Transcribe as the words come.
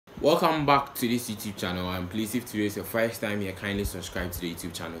Welcome back to this YouTube channel, and please, if today is your first time here, kindly subscribe to the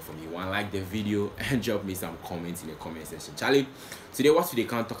YouTube channel for me. One, like the video and drop me some comments in the comment section. Charlie, today what we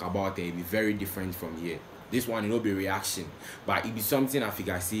can't talk about it be very different from here. This one will be reaction, but it be something I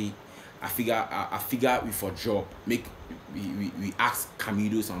figure we for job make we ask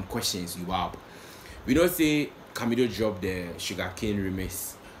Camidoh some questions. We don't say Camidoh drop the Sugercane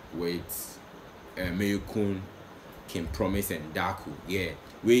remix with Mayokun, Can Promise and Daku, yeah,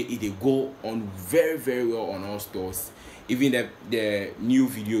 where it go on very well on all stores. Even the new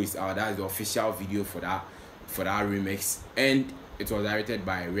video is out. That's the official video for that remix, and it was directed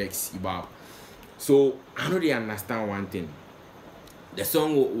by Rex Ibab. So I know they understand one thing. The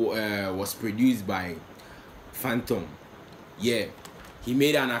song was produced by Phantom. Yeah, he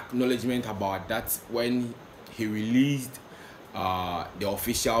made an acknowledgement about that when he released the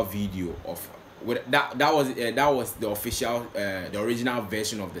official video of that was the official the original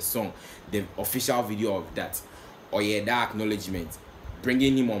version of the song, the official video of that. Oh yeah, that acknowledgement,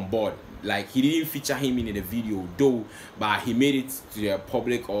 bringing him on board. Like, he didn't feature him in the video though, but he made it to the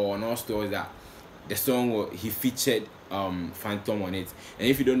public or on all stores that the song he featured Phantom on it. And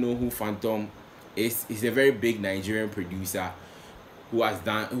if you don't know who Phantom is, he's a very big Nigerian producer who has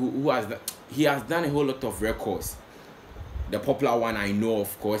done he has done a whole lot of records. The popular one I know,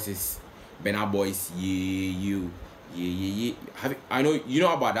 of course, is Burna Boy's Yeah. I know you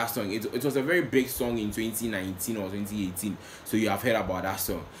know about that song. It was a very big song in 2019 or 2018, so you have heard about that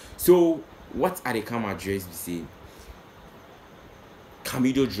song. So what are the come address we say?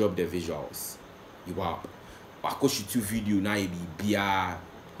 Camidoh dropped the visuals. I shoot 2 video now. He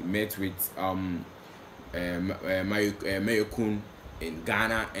met with Mayokun in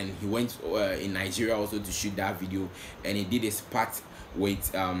Ghana, and he went in Nigeria also to shoot that video, and he did a spot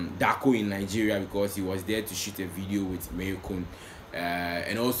with Dako in Nigeria because he was there to shoot a video with Mayokun,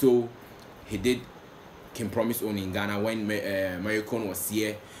 and also he did Can Promise on in Ghana when Mayokun was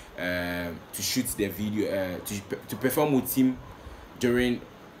here to shoot the video, to perform with him during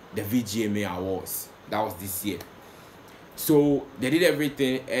the VGMA Awards. That was this year. So they did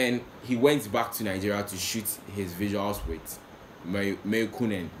everything, and he went back to Nigeria to shoot his visuals with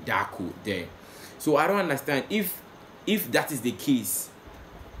Mayokun and Daku there. So I don't understand if that is the case.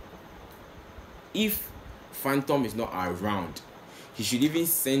 If Phantom is not around, he should even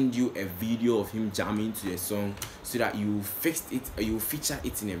send you a video of him jamming to the song so that you fixed it or you feature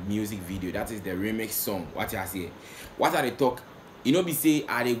it in a music video. That is the remix song. What I say? What are they talk? You know, be say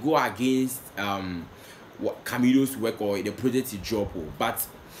are they go against what Camidoh's work or the project he drop, but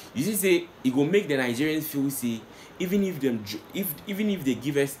you see say it go make the Nigerians feel say even if they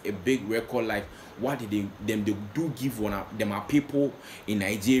give us a big record like what they do give them are people in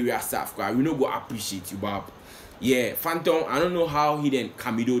Nigeria, South Korea, we no go appreciate you. But yeah, Phantom, I don't know how he then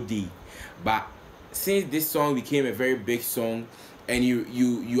Camidoh did, but since this song became a very big song and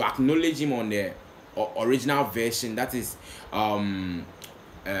you acknowledge him on the original version, that is what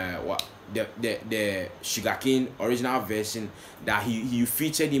the Sugercane original version that you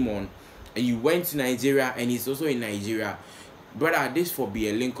featured him on, and you went to Nigeria and he's also in Nigeria, brother, this for be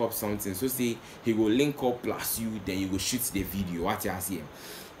a link up something. So say he will link up plus you, then you go shoot the video. What you see?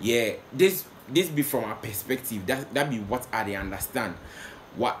 Yeah, this be from our perspective. That be what I understand.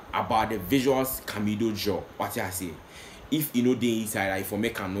 What about the visuals Camidoh job? What you see? If you know the inside, if you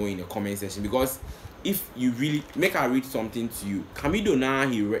make a know in the comment section, because if you really make I read something to you, Camidoh now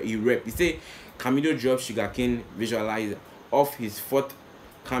he rep. He say Camidoh dropped Sugercane visualizer of his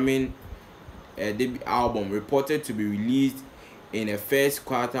forthcoming debut album, reported to be released in the first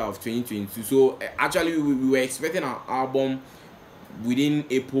quarter of 2022. So actually we were expecting our album within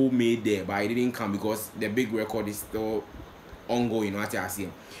April, May there, but it didn't come because the big record is still ongoing. What I see,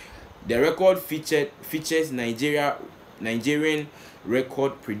 the record features Nigerian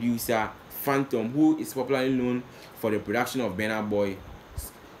record producer Phantom, who is popularly known for the production of Burna Boy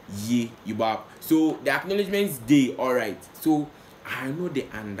Yeah. So the acknowledgements they alright. So I know they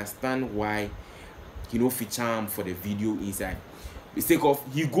understand why he no feature him for the video inside. The sake of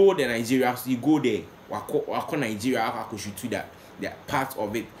he go to Nigeria, so he go there. Wako Nigeria, I could shoot to that part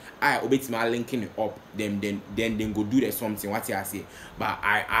of it. I obey my linking it up. Then go do the something. What I say, but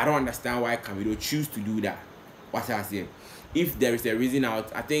I don't understand why Camidoh choose to do that. What I say. If there is a reason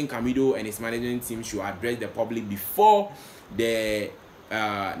out, I think Camidoh and his management team should address the public before the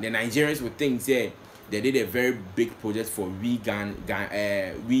Nigerians would think say they did a very big project for we and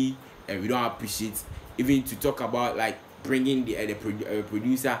we don't appreciate even to talk about like bringing the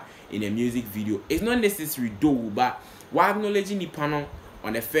producer in a music video. It's not necessary though, but while acknowledging the panel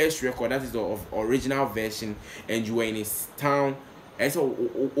on the first record, that is the original version, and you were in his town and so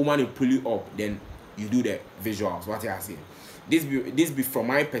woman you pull you up, then you do the visuals. What I say. This be from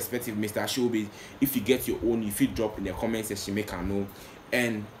my perspective, Mr. Showbiz. If you get your own, if you drop in the comment section, make I know.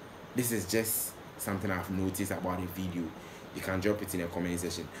 And this is just something I've noticed about the video. You can drop it in the comment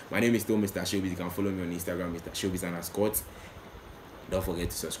section. My name is still Mr. Showbiz. You can follow me on Instagram, Mr. Showbiz_. Don't forget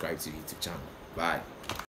to subscribe to the YouTube channel. Bye.